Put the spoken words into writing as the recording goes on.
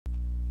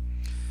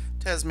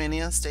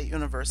Tasmania State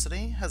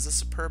University has a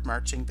superb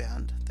marching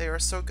band. They are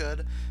so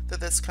good that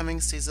this coming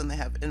season they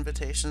have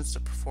invitations to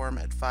perform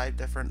at 5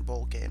 different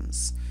bowl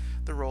games.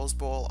 The Rose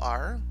Bowl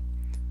R,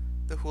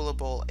 the Hula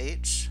Bowl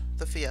H,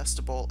 the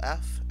Fiesta Bowl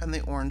F, and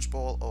the Orange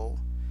Bowl O,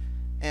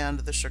 and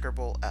the Sugar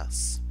Bowl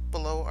S.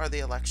 Below are the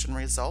election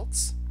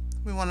results.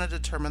 We want to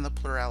determine the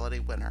plurality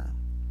winner.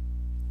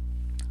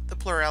 The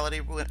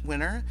plurality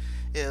winner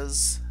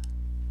is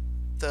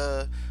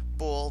the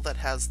bowl that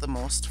has the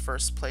most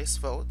first place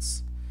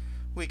votes.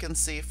 We can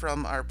see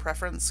from our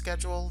preference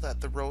schedule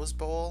that the Rose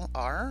Bowl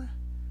R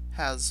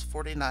has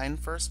 49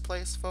 first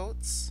place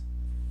votes.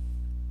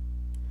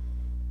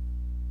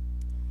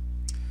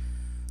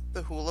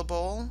 The Hula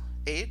Bowl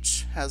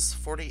H has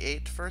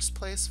 48 first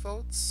place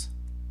votes.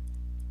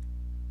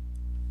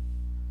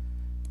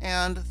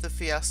 And the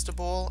Fiesta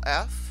Bowl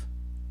F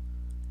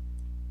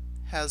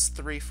has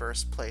 3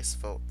 first place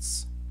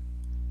votes.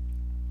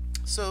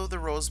 So the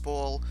Rose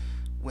Bowl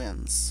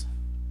wins.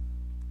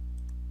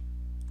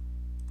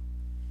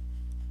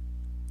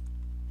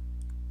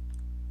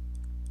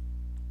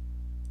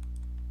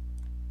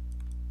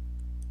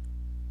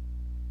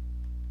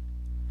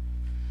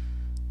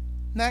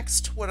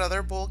 Next, what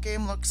other bowl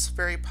game looks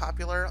very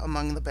popular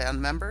among the band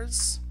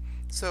members?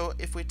 So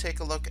if we take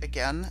a look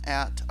again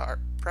at our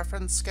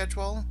preference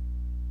schedule,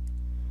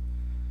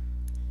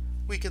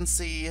 we can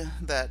see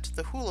that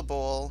the Hula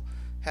Bowl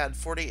had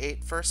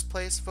 48 first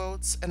place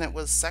votes and it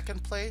was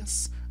second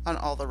place on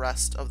all the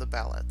rest of the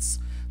ballots.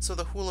 So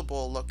the Hula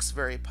Bowl looks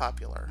very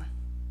popular.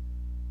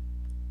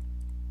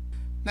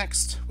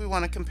 Next, we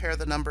want to compare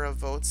the number of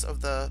votes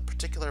of the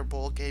particular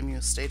bowl game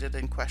you stated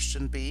in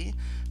question B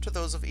to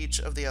those of each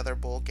of the other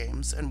bowl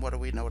games, and what do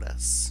we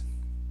notice?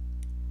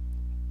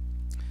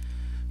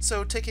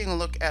 So taking a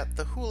look at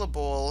the Hula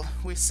Bowl,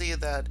 we see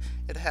that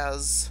it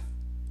has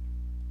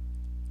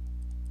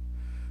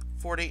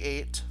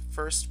 48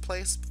 first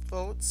place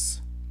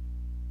votes,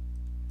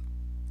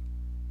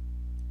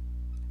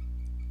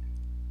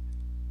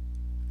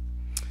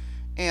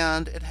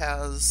 and it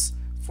has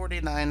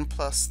 49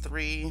 plus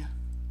 3,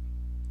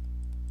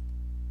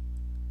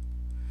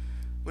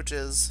 which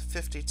is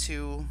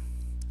 52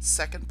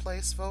 second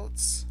place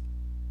votes.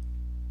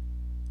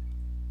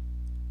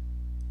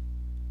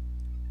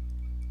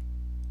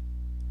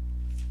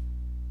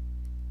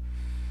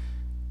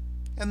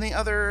 And the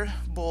other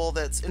bowl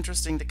that's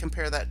interesting to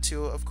compare that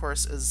to, of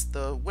course, is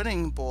the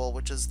winning bowl,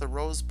 which is the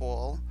Rose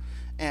Bowl,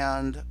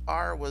 and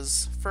R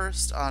was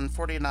first on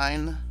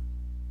 49,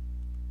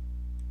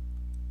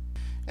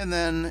 and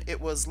then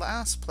it was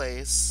last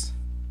place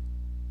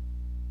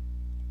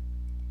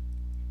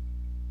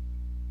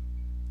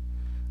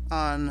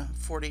on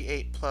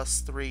 48 plus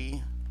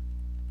 3,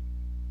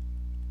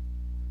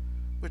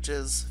 which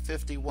is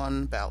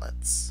 51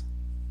 ballots,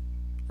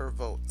 or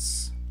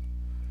votes.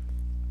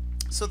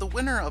 So the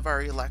winner of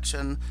our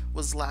election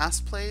was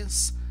last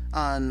place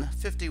on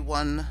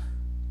 51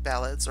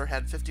 ballots, or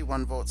had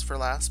 51 votes for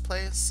last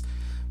place,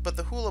 but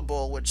the Hula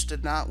Bowl, which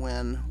did not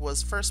win,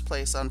 was first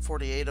place on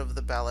 48 of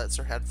the ballots,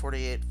 or had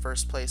 48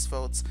 first place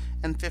votes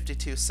and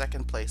 52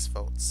 second place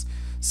votes.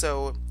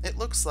 So it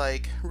looks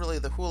like really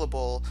the Hula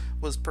Bowl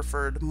was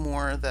preferred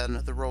more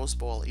than the Rose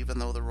Bowl, even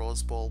though the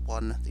Rose Bowl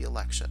won the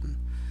election.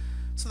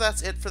 So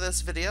that's it for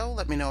this video.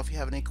 Let me know if you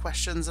have any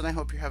questions, and I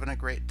hope you're having a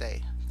great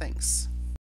day. Thanks.